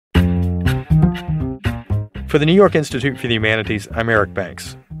For the New York Institute for the Humanities, I'm Eric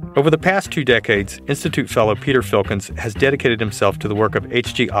Banks. Over the past 2 decades, Institute Fellow Peter Filkins has dedicated himself to the work of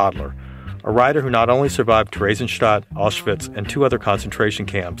H.G. Adler, a writer who not only survived Theresienstadt, Auschwitz, and 2 other concentration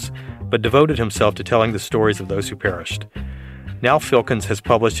camps, but devoted himself to telling the stories of those who perished. Now Filkins has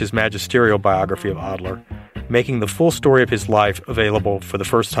published his magisterial biography of Adler, making the full story of his life available for the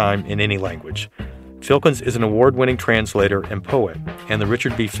first time in any language. Filkins is an award-winning translator and poet, and the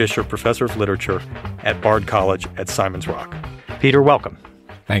Richard B. Fisher Professor of Literature at Bard College at Simon's Rock. Peter, welcome.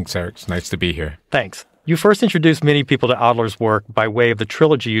 Thanks, Eric. It's nice to be here. Thanks. You first introduced many people to Adler's work by way of the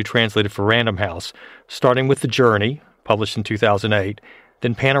trilogy you translated for Random House, starting with The Journey, published in 2008,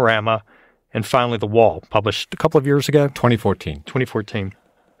 then Panorama, and finally The Wall, published a couple of years ago? 2014.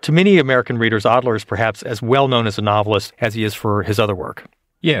 To many American readers, Adler is perhaps as well known as a novelist as he is for his other work.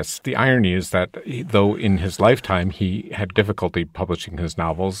 Yes, the irony is that though in his lifetime he had difficulty publishing his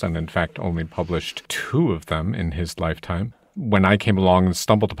novels, and in fact only published 2 of them in his lifetime, when I came along and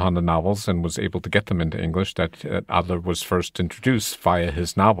stumbled upon the novels and was able to get them into English, that Adler was first introduced via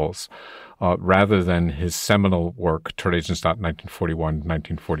his novels, rather than his seminal work, Theresienstadt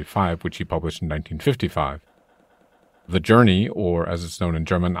 1941-1945, which he published in 1955. The Journey, or as it's known in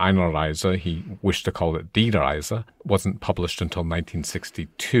German, Eine Reise, he wished to call it Die Reise, wasn't published until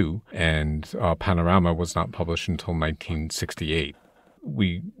 1962, and Panorama was not published until 1968.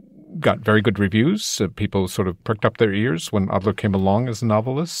 We got very good reviews. People sort of pricked up their ears when Adler came along as a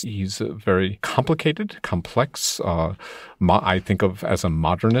novelist. He's very complicated, complex, I think of as a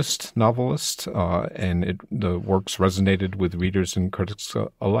modernist novelist, and the works resonated with readers and critics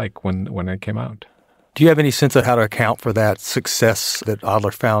alike when it came out. Do you have any sense of how to account for that success that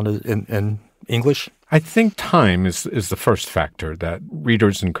Adler found in English? I think time is the first factor, that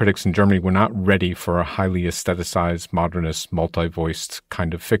readers and critics in Germany were not ready for a highly aestheticized, modernist, multi-voiced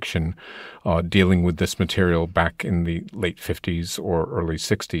kind of fiction dealing with this material back in the late 50s or early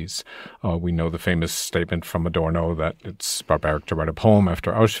 60s. We know the famous statement from Adorno that it's barbaric to write a poem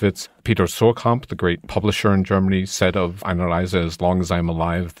after Auschwitz. Peter Surkamp, the great publisher in Germany, said of Eine Reise, as long as I'm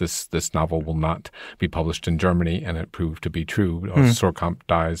alive, this novel will not be published in Germany, and it proved to be true. Surkamp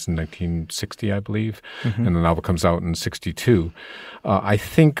dies in 1960, I believe, and the novel comes out in 1962. I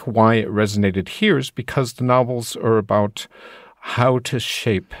think why it resonated here is because the novels are about how to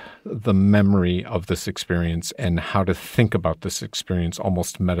shape the memory of this experience and how to think about this experience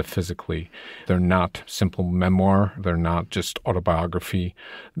almost metaphysically. They're not simple memoir. They're not just autobiography.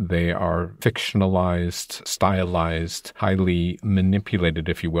 They are fictionalized, stylized, highly manipulated,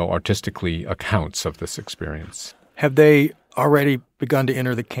 if you will, artistically accounts of this experience. Have they already begun to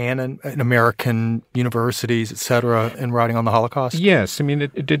enter the canon in American universities, et cetera, in writing on the Holocaust? Yes. I mean,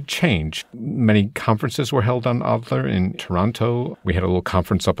 it did change. Many conferences were held on Adler in Toronto. We had a little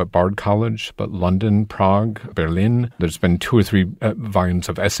conference up at Bard College, but London, Prague, Berlin. There's been 2 or 3 volumes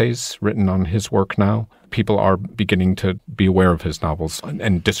of essays written on his work now. People are beginning to be aware of his novels,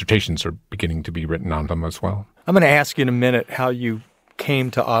 and dissertations are beginning to be written on them as well. I'm going to ask you in a minute how you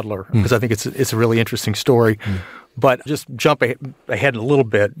came to Adler, because I think it's a really interesting story. But just jump ahead a little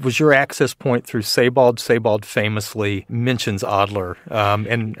bit. Was your access point through Sebald? Sebald famously mentions Adler.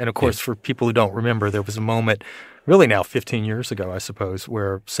 And of course, for people who don't remember, there was a moment, really now 15 years ago, I suppose,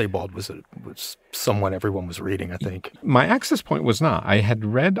 where Sebald was someone everyone was reading, I think. My access point was not. I had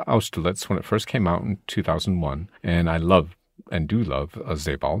read Austerlitz when it first came out in 2001, and I love and do love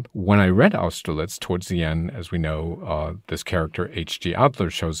Sebald. When I read Austerlitz, towards the end, as we know, this character H.G. Adler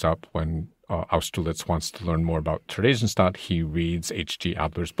shows up when Austerlitz wants to learn more about Theresienstadt. He reads H.G.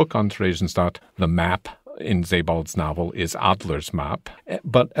 Adler's book on Theresienstadt. The map in Sebald's novel is Adler's map.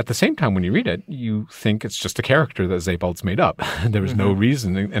 But at the same time, when you read it, you think it's just a character that Sebald's made up. There was no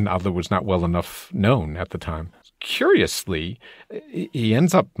reason, and Adler was not well enough known at the time. Curiously, he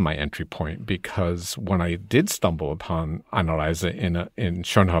ends up my entry point because when I did stumble upon Eine Reise in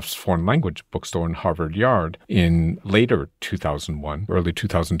Schoenhoff's foreign language bookstore in Harvard Yard in later 2001, early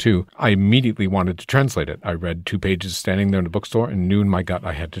 2002, I immediately wanted to translate it. I read 2 pages standing there in the bookstore and knew in my gut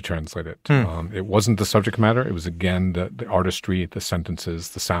I had to translate it. It wasn't the subject matter. It was, again, the artistry, the sentences,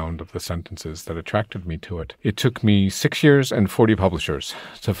 the sound of the sentences that attracted me to it. It took me 6 years and 40 publishers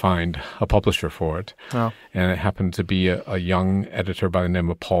to find a publisher for it. Oh. And it happened to be a young editor by the name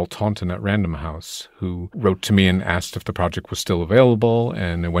of Paul Taunton at Random House, who wrote to me and asked if the project was still available,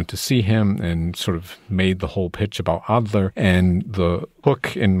 and I went to see him and sort of made the whole pitch about Adler, and the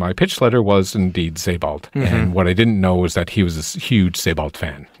hook in my pitch letter was indeed Sebald. And what I didn't know was that he was a huge Sebald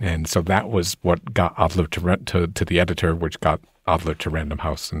fan, and so that was what got Adler to the editor, which got Adler to Random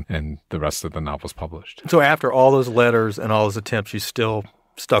House, and the rest of the novels published. So after all those letters and all those attempts, you still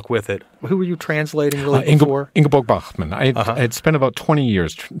stuck with it. Who were you translating really before? Ingeborg Bachmann. I had spent about 20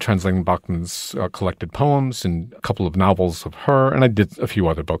 years translating Bachmann's collected poems and a couple of novels of her, and I did a few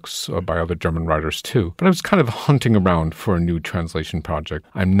other books by other German writers too. But I was kind of hunting around for a new translation project.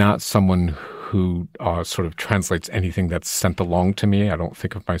 I'm not someone who sort of translates anything that's sent along to me. I don't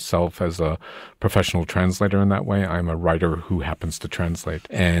think of myself as a professional translator in that way. I'm a writer who happens to translate.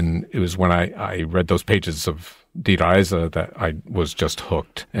 And it was when I read those pages of Die Reise that I was just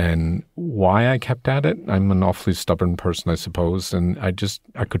hooked. And why I kept at it, I'm an awfully stubborn person, I suppose. And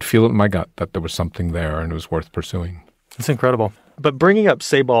I could feel it in my gut that there was something there and it was worth pursuing. It's incredible. But bringing up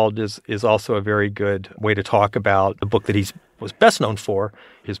Sebald is also a very good way to talk about the book that he was best known for,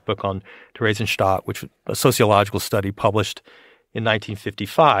 his book on Theresienstadt, which was a sociological study published in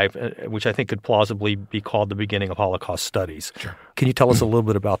 1955, which I think could plausibly be called the beginning of Holocaust studies. Sure. Can you tell us a little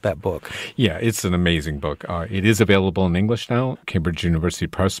bit about that book? Yeah, it's an amazing book. It is available in English now. Cambridge University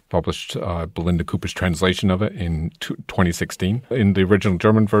Press published Belinda Cooper's translation of it in 2016. In the original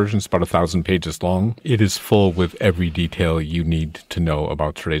German version, it's about 1,000 pages long. It is full with every detail you need to know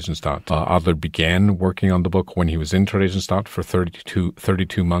about Theresienstadt. Adler began working on the book when he was in Theresienstadt for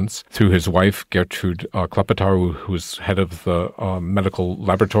 32 months. Through his wife, Gertrude Klappetar, who was head of the medical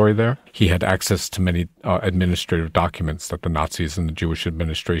laboratory there, he had access to many administrative documents that the Nazis and the Jewish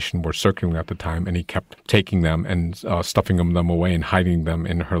administration were circulating at the time, and he kept taking them and stuffing them away and hiding them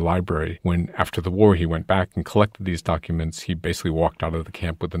in her library. When, after the war, he went back and collected these documents, he basically walked out of the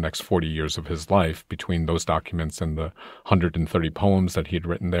camp with the next 40 years of his life between those documents and the 130 poems that he had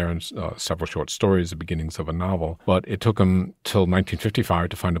written there and several short stories, the beginnings of a novel. But it took him till 1955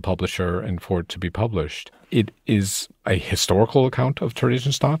 to find a publisher and for it to be published. It is a historical account of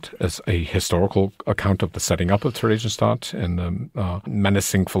Theresienstadt, as a historical account of the setting up of Theresienstadt and the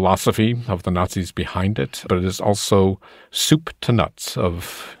menacing philosophy of the Nazis behind it. But it is also soup to nuts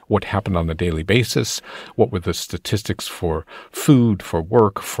of what happened on a daily basis, what were the statistics for food, for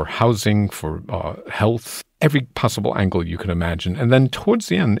work, for housing, for health, every possible angle you can imagine. And then towards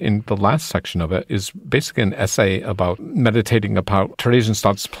the end, in the last section of it, is basically an essay about meditating about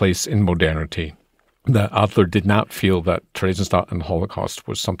Theresienstadt's place in modernity. That Adler did not feel that Theresienstadt and the Holocaust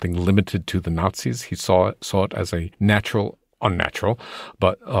was something limited to the Nazis. He saw it as a unnatural,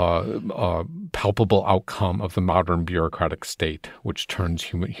 but palpable outcome of the modern bureaucratic state, which turns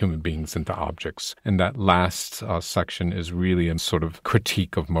human beings into objects. And that last section is really a sort of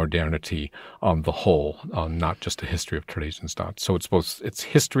critique of modernity on the whole, not just a history of Theresienstadt. So it's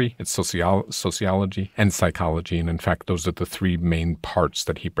history, it's sociology, and psychology. And in fact, those are the three main parts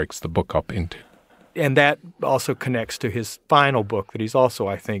that he breaks the book up into. And that also connects to his final book that he's also,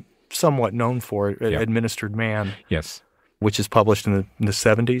 I think, somewhat known for, Administered Man. Yes. Which is published in the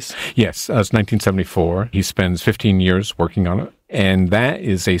 70s? Yes, it's 1974. He spends 15 years working on it. And that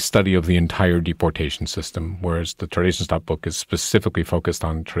is a study of the entire deportation system, whereas the Theresienstadt book is specifically focused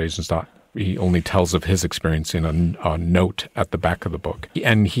on Theresienstadt. He only tells of his experience in a note at the back of the book.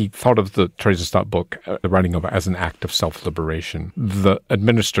 And he thought of the Theresienstadt book, the writing of it, as an act of self-liberation. The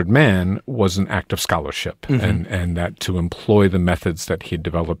Administered Man was an act of scholarship, and that to employ the methods that he had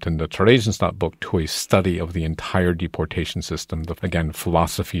developed in the Theresienstadt book to a study of the entire deportation system, again,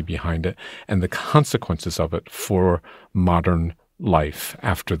 philosophy behind it, and the consequences of it for modern life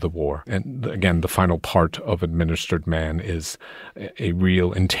after the war. And again, the final part of Administered Man is a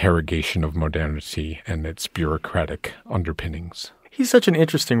real interrogation of modernity and its bureaucratic underpinnings. He's such an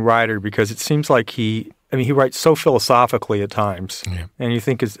interesting writer because it seems like he writes so philosophically at times. Yeah. And you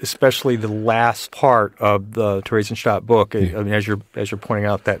think especially the last part of the Theresienstadt book, as you're pointing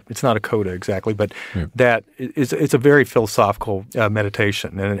out, that it's not a coda exactly, but that it's a very philosophical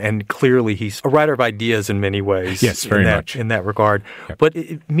meditation. And clearly he's a writer of ideas in many ways. Yes, very much. In that regard. Yep. But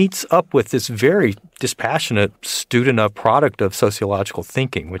it meets up with this very dispassionate student of product of sociological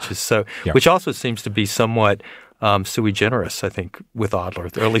thinking, which is which also seems to be somewhat sui generis, I think, with Adler,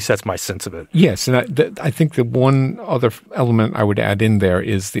 or at least that's my sense of it. Yes, and I think the one other element I would add in there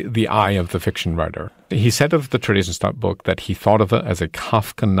is the eye of the fiction writer. He said of the Theresienstadt book that he thought of it as a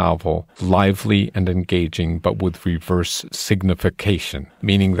Kafka novel, lively and engaging, but with reverse signification,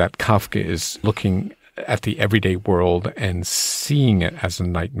 meaning that Kafka is looking at the everyday world and seeing it as a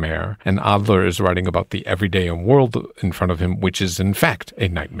nightmare. And Adler is writing about the everyday world in front of him, which is in fact a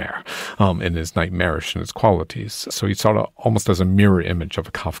nightmare, and is nightmarish in its qualities. So he saw it almost as a mirror image of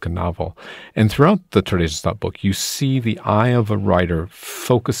a Kafka novel. And throughout the Theresienstadt book, you see the eye of a writer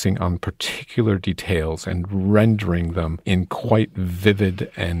focusing on particular details and rendering them in quite vivid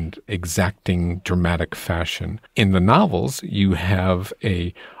and exacting dramatic fashion. In the novels, you have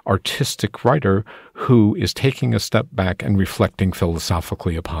a artistic writer who is taking a step back and reflecting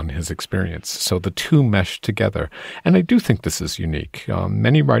philosophically upon his experience. So the two mesh together. And I do think this is unique.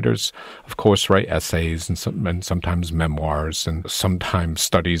 Many writers, of course, write essays and sometimes memoirs and sometimes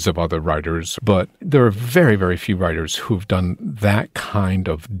studies of other writers. But there are very, very few writers who've done that kind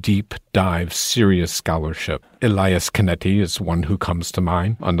of deep dive, serious scholarship. Elias Canetti is one who comes to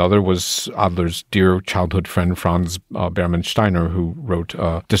mind. Another was Adler's dear childhood friend Franz Berman Steiner, who wrote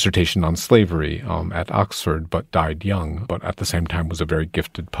a dissertation on slavery at Oxford, but died young, but at the same time was a very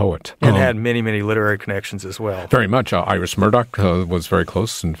gifted poet. And had many, many literary connections as well. Very much. Iris Murdoch was very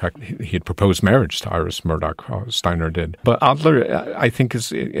close. In fact, he had proposed marriage to Iris Murdoch, Steiner did. But Adler, I think,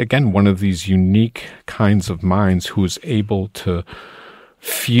 is, again, one of these unique kinds of minds who is able to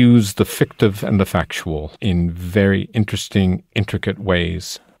fuse the fictive and the factual in very interesting, intricate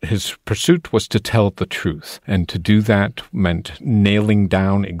ways. His pursuit was to tell the truth, and to do that meant nailing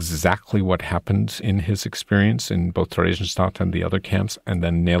down exactly what happened in his experience in both Theresienstadt and the other camps, and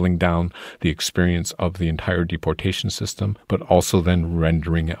then nailing down the experience of the entire deportation system, but also then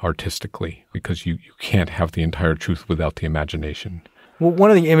rendering it artistically, because you can't have the entire truth without the imagination. Well,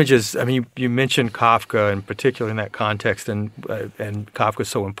 one of the images, I mean, you mentioned Kafka, in particular in that context, and Kafka is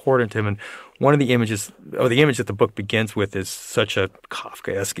so important to him. And one of the images, or the image that the book begins with, is such a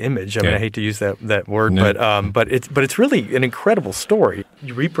Kafkaesque image. I mean, I hate to use that word, no. but it's really an incredible story.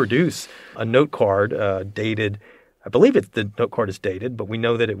 You reproduce a note card dated. I believe the note card is dated, but we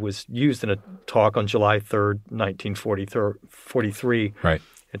know that it was used in a talk on July 3rd, 1943, right,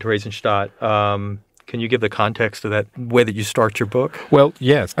 at Theresienstadt. Can you give the context of that way that you start your book? Well,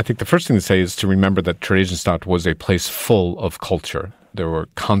 yes. I think the first thing to say is to remember that Theresienstadt was a place full of culture. There were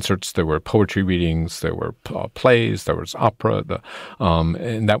concerts, there were poetry readings, there were plays, there was opera,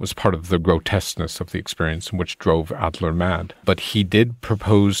 and that was part of the grotesqueness of the experience, which drove Adler mad. But he did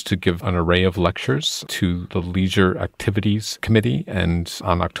propose to give an array of lectures to the Leisure Activities Committee, and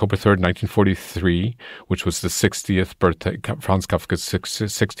on October 3rd, 1943, which was the 60th birthday, Franz Kafka's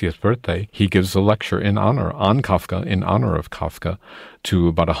 60th birthday, he gives a lecture in honor of Kafka, to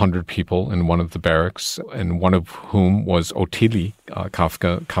about 100 people in one of the barracks, and one of whom was Ottilie,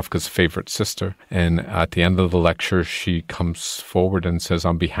 Kafka's favorite sister. And at the end of the lecture, she comes forward and says,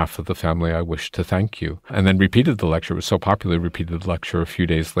 "On behalf of the family, I wish to thank you." And then repeated the lecture. It was so popular, repeated the lecture a few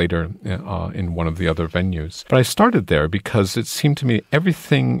days later in one of the other venues. But I started there because it seemed to me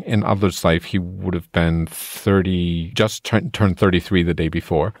everything in Adler's life, he would have been 30, just turned 33 the day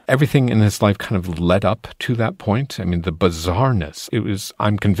before. Everything in his life kind of led up to that point. I mean, the bizarreness. It was,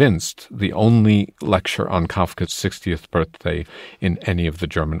 I'm convinced, the only lecture on Kafka's 60th birthday in any of the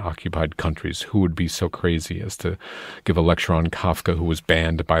German-occupied countries. Who would be so crazy as to give a lecture on Kafka, who was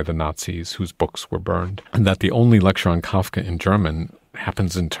banned by the Nazis, whose books were burned? And that the only lecture on Kafka in German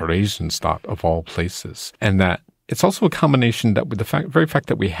happens in Theresienstadt, of all places. And that it's also a combination that with the very fact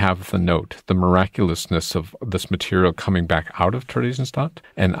that we have the note, the miraculousness of this material coming back out of Theresienstadt.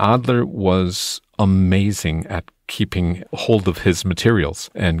 And Adler was amazing at keeping hold of his materials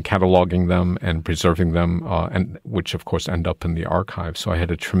and cataloging them and preserving them, and which, of course, end up in the archive. So I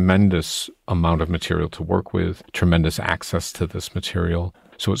had a tremendous amount of material to work with, tremendous access to this material.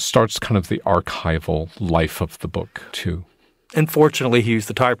 So it starts kind of the archival life of the book, too. And fortunately, he used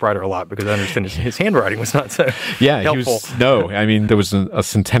the typewriter a lot because I understand his handwriting was not so helpful. There was a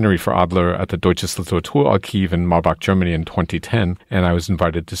centenary for Adler at the Deutsches Literaturarchiv in Marbach, Germany in 2010, and I was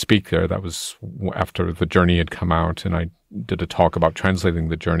invited to speak there. That was after the journey had come out, and I did a talk about translating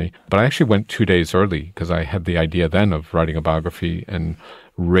the journey. But I actually went 2 days early because I had the idea then of writing a biography, and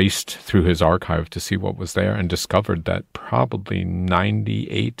raced through his archive to see what was there and discovered that probably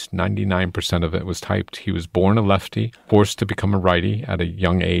 99% of it was typed. He was born a lefty, forced to become a righty at a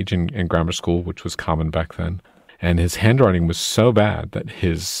young age in grammar school, which was common back then. And his handwriting was so bad that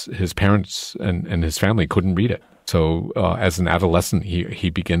his parents and his family couldn't read it. So as an adolescent, he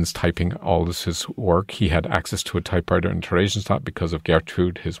begins typing all of his work. He had access to a typewriter in Theresienstadt because of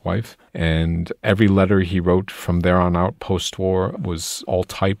Gertrude, his wife. And every letter he wrote from there on out post-war was all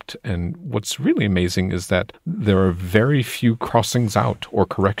typed. And what's really amazing is that there are very few crossings out or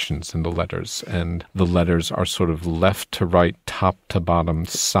corrections in the letters. And the letters are sort of left to right, top to bottom,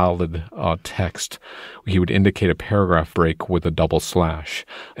 solid text. He would indicate a paragraph break with a double slash.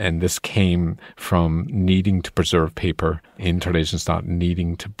 And this came from needing to preserve paper in Theresienstadt,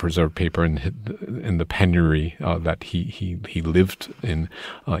 needing to preserve paper in the penury that he lived in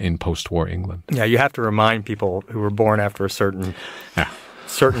post-war England. Yeah, you have to remind people who were born after a certain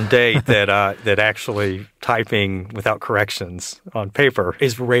date that actually typing without corrections on paper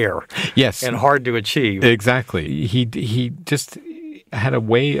is rare. Yes, and hard to achieve. Exactly. He just had a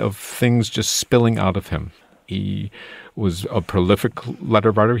way of things just spilling out of him. He was a prolific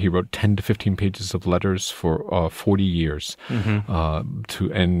letter writer. He wrote 10 to 15 pages of letters for 40 years.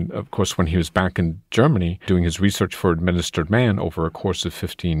 And of course, when he was back in Germany doing his research for Administered Man over a course of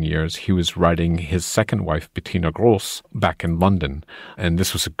 15 years, he was writing his second wife, Bettina Gross, back in London. And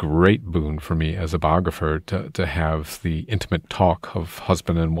this was a great boon for me as a biographer to have the intimate talk of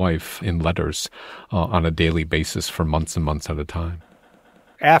husband and wife in letters on a daily basis for months and months at a time.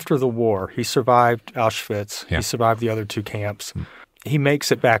 After the war, he survived Auschwitz. Yeah. He survived the other two camps. He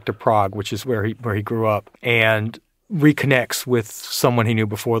makes it back to Prague, which is where he grew up, and reconnects with someone he knew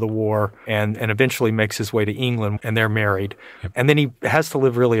before the war, and eventually makes his way to England, and they're married. Yep. And then he has to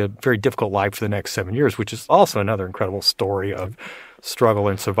live really a very difficult life for the next 7 years, which is also another incredible story of struggle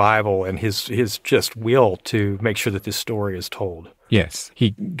and survival and his just will to make sure that this story is told. Yes.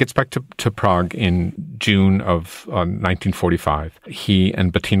 He gets back to Prague in June of 1945. He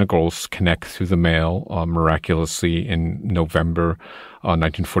and Bettina Gross connect through the mail miraculously in November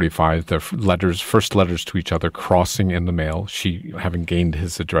 1945. Their first letters to each other crossing in the mail, she having gained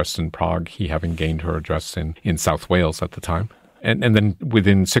his address in Prague, he having gained her address in South Wales at the time. And then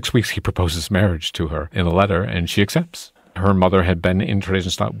within 6 weeks, he proposes marriage to her in a letter, and she accepts. Her mother had been in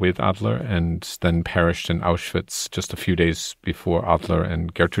Theresienstadt with Adler and then perished in Auschwitz just a few days before Adler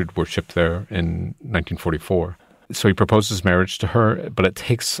and Gertrude were shipped there in 1944. So he proposes marriage to her, but it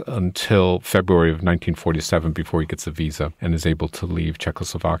takes until February of 1947 before he gets a visa and is able to leave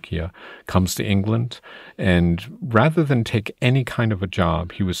Czechoslovakia, comes to England, and rather than take any kind of a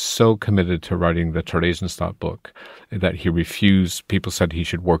job, he was so committed to writing the Theresienstadt book that he refused. People said he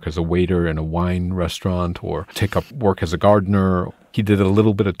should work as a waiter in a wine restaurant or take up work as a gardener. He did a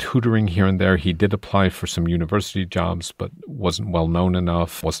little bit of tutoring here and there. He did apply for some university jobs, but wasn't well known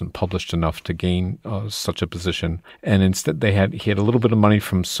enough, wasn't published enough to gain such a position. And instead, he had a little bit of money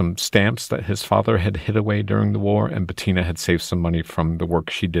from some stamps that his father had hid away during the war, and Bettina had saved some money from the work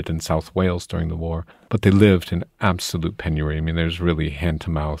she did in South Wales during the war. But they lived in absolute penury. I mean, there's really hand to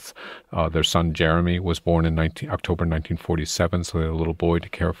mouth. Their son Jeremy was born in October 1947, so they had a little boy to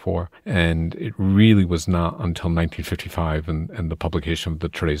care for. And it really was not until 1955 and the publication of the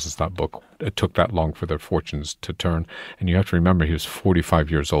Theresienstadt book, it took that long for their fortunes to turn. And you have to remember, he was 45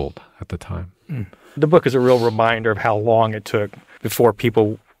 years old at the time. The book is a real reminder of how long it took before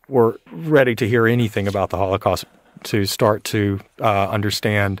people were ready to hear anything about the Holocaust to start to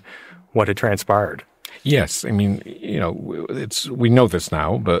understand what had transpired. Yes. I mean, we know this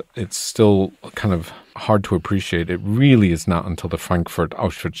now, but it's still kind of hard to appreciate. It really is not until the Frankfurt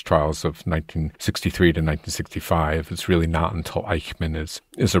Auschwitz trials of 1963 to 1965. It's really not until Eichmann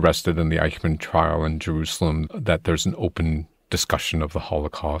is arrested in the Eichmann trial in Jerusalem that there's an open discussion of the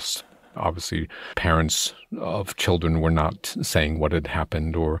Holocaust. Obviously, parents of children were not saying what had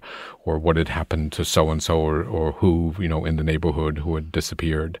happened or what had happened to so-and-so or who, in the neighborhood who had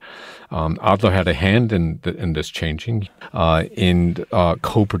disappeared. Adler had a hand in this changing, in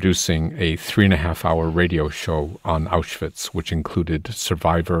co-producing a 3.5-hour radio show on Auschwitz, which included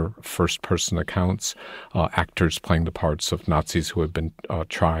survivor first-person accounts, actors playing the parts of Nazis who had been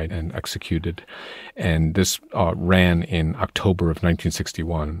tried and executed. And this ran in October of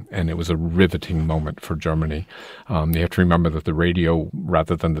 1961, and it was a riveting moment for Germany. You have to remember that the radio,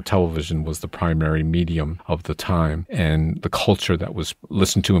 rather than the television, was the primary medium of the time, and the culture that was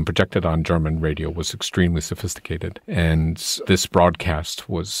listened to and projected on German radio was extremely sophisticated. And this broadcast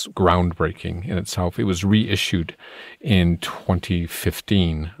was groundbreaking in itself. It was reissued in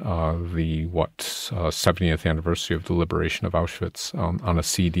 2015, the 70th anniversary of the liberation of Auschwitz, on a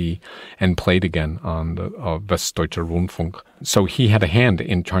CD, and played again on the Westdeutscher Rundfunk. So he had a hand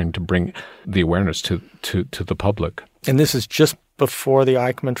in trying to bring the awareness to the public. And this is just before the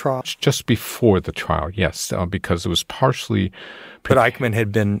Eichmann trial? Just before the trial, yes, because it was partially... But Eichmann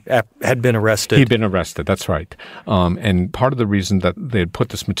had been arrested. He'd been arrested, that's right. And part of the reason that they had put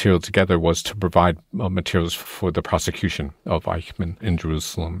this material together was to provide materials for the prosecution of Eichmann in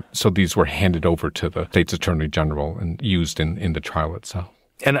Jerusalem. So these were handed over to the State's Attorney General and used in the trial itself.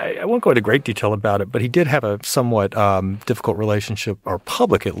 And I won't go into great detail about it, but he did have a somewhat difficult relationship, or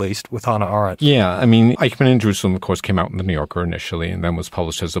public at least, with Hannah Arendt. Yeah, I mean, Eichmann in Jerusalem, of course, came out in The New Yorker initially and then was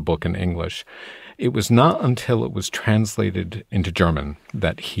published as a book in English. It was not until it was translated into German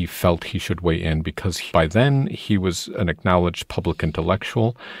that he felt he should weigh in, because by then he was an acknowledged public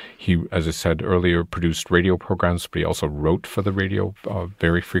intellectual. He, as I said earlier, produced radio programs, but he also wrote for the radio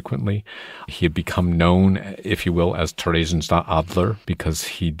very frequently. He had become known, if you will, as Theresienstadt Adler, because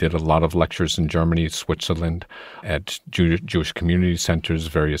he did a lot of lectures in Germany, Switzerland, at Jewish community centers,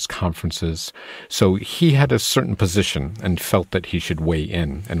 various conferences. So he had a certain position and felt that he should weigh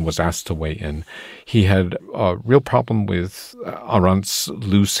in, and was asked to weigh in. He had a real problem with Arendt's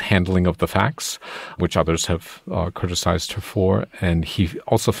loose handling of the facts, which others have criticized her for. And he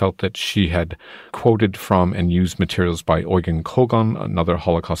also felt that she had quoted from and used materials by Eugen Kogon, another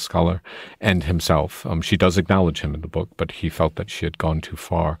Holocaust scholar, and himself. She does acknowledge him in the book, but he felt that she had gone too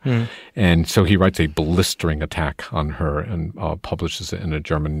far. And so he writes a blistering attack on her and publishes it in a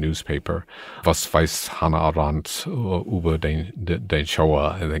German newspaper. Was weiß Hannah Arendt über den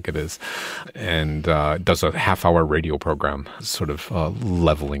Shoah, I think it is. And does a half-hour radio program sort of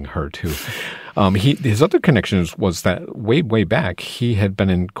leveling her too. His other connections was that way back, he had been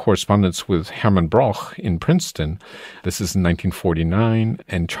in correspondence with Hermann Broch in Princeton. This is in 1949,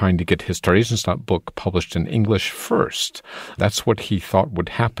 and trying to get his Theresienstadt book published in English first. That's what he thought would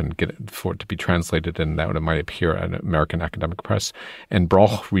happen, for it to be translated, and that it might appear at American Academic Press. And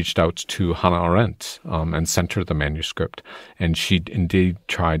Broch reached out to Hannah Arendt and sent her the manuscript, and she indeed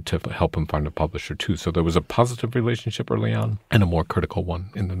tried to help him find a publisher too. So there was a positive relationship early on, and a more critical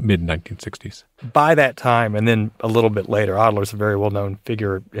one in the mid-1960s. By that time, and then a little bit later, Adler's a very well-known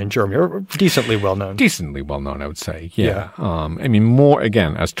figure in Germany, or decently well-known. Decently well-known, I would say, yeah. I mean, more,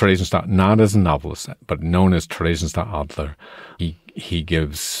 again, as Theresienstadt, not as a novelist, but known as Theresienstadt Adler. He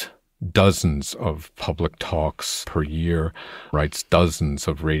gives dozens of public talks per year, writes dozens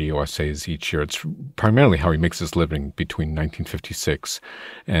of radio essays each year. It's primarily how he makes his living between 1956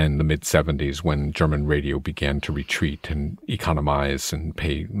 and the mid-70s, when German radio began to retreat and economize and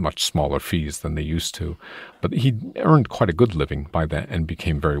pay much smaller fees than they used to. But he earned quite a good living by that and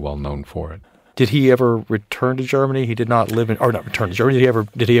became very well known for it. Did he ever return to Germany? He did not live in, or not return to Germany.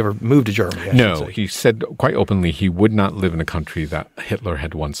 Did he ever move to Germany? No, he said quite openly he would not live in a country that Hitler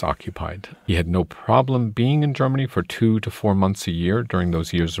had once occupied. He had no problem being in Germany for 2 to 4 months a year during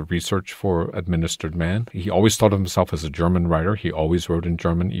those years of research for Administered Man. He always thought of himself as a German writer. He always wrote in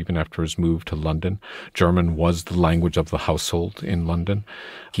German, even after his move to London. German was the language of the household in London.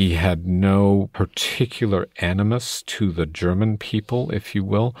 He had no particular animus to the German people, if you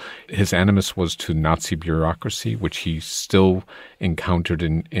will. His animus was to Nazi bureaucracy, which he still encountered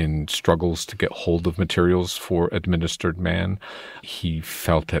in struggles to get hold of materials for Administered Man. He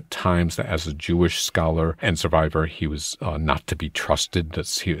felt at times that as a Jewish scholar and survivor, he was not to be trusted, that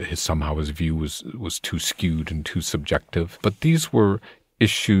somehow his view was too skewed and too subjective. But these were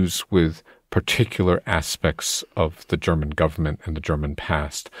issues with particular aspects of the German government and the German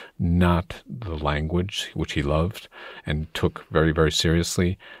past, not the language, which he loved and took very, very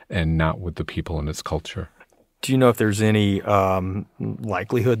seriously, and not with the people and its culture. Do you know if there's any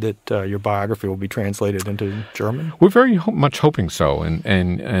likelihood that your biography will be translated into German? We're very much hoping so,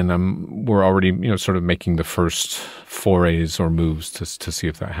 and we're already sort of making the first forays or moves to see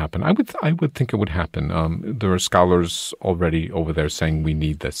if that happen. I would think it would happen. There are scholars already over there saying we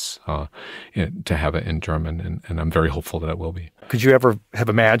need this to have it in German, and I'm very hopeful that it will be. Could you ever have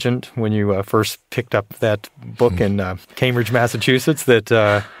imagined when you first picked up that book in Cambridge, Massachusetts,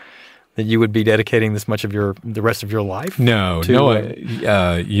 that you would be dedicating this much of the rest of your life? No. Or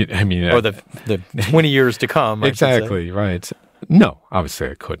the 20 years to come. Exactly, right. No, obviously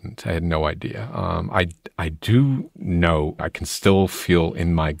I couldn't. I had no idea. I do know, I can still feel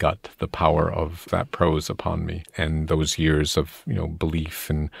in my gut the power of that prose upon me, and those years of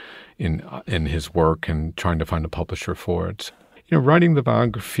belief in his work and trying to find a publisher for it. Writing the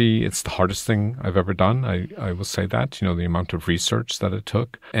biography, it's the hardest thing I've ever done. I will say that, the amount of research that it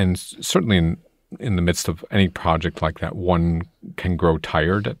took. And certainly in the midst of any project like that, one can grow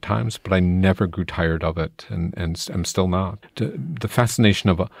tired at times, but I never grew tired of it, and I'm still not. The fascination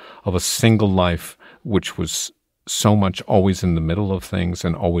of a single life, which was so much always in the middle of things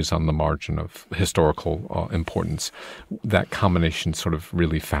and always on the margin of historical importance, that combination sort of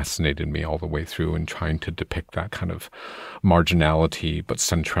really fascinated me all the way through, and trying to depict that kind of marginality but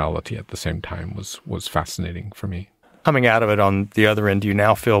centrality at the same time was fascinating for me. Coming out of it on the other end, do you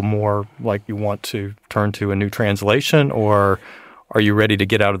now feel more like you want to turn to a new translation, or Are you ready to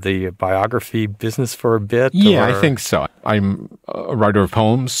get out of the biography business for a bit? Yeah, I think so. I'm a writer of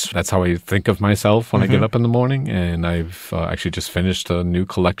poems. That's how I think of myself when I get up in the morning. And I've actually just finished a new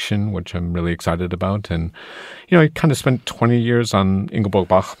collection, which I'm really excited about. And, I kind of spent 20 years on Ingeborg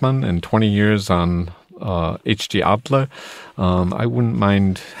Bachmann and 20 years on H.G. Adler. I wouldn't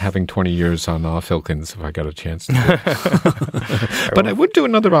mind having 20 years on Filkins if I got a chance to. But I would do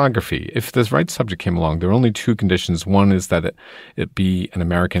another biography. If this right subject came along, there are only two conditions. One is that it be an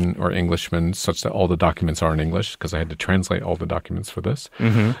American or Englishman such that all the documents are in English, because I had to translate all the documents for this.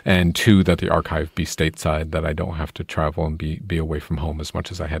 And two, that the archive be stateside, that I don't have to travel and be away from home as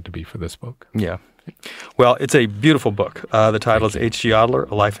much as I had to be for this book. Yeah. Well, it's a beautiful book. The title is H.G. Adler,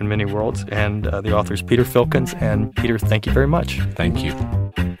 A Life in Many Worlds, and the author is Peter Filkins. And Peter, thank you very much. Thank you.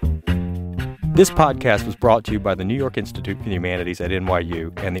 This podcast was brought to you by the New York Institute for the Humanities at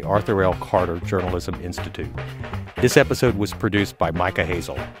NYU and the Arthur L. Carter Journalism Institute. This episode was produced by Micah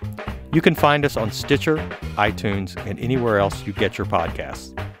Hazel. You can find us on Stitcher, iTunes, and anywhere else you get your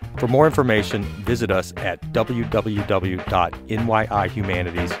podcasts. For more information, visit us at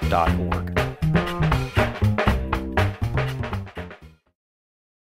www.nyihumanities.org.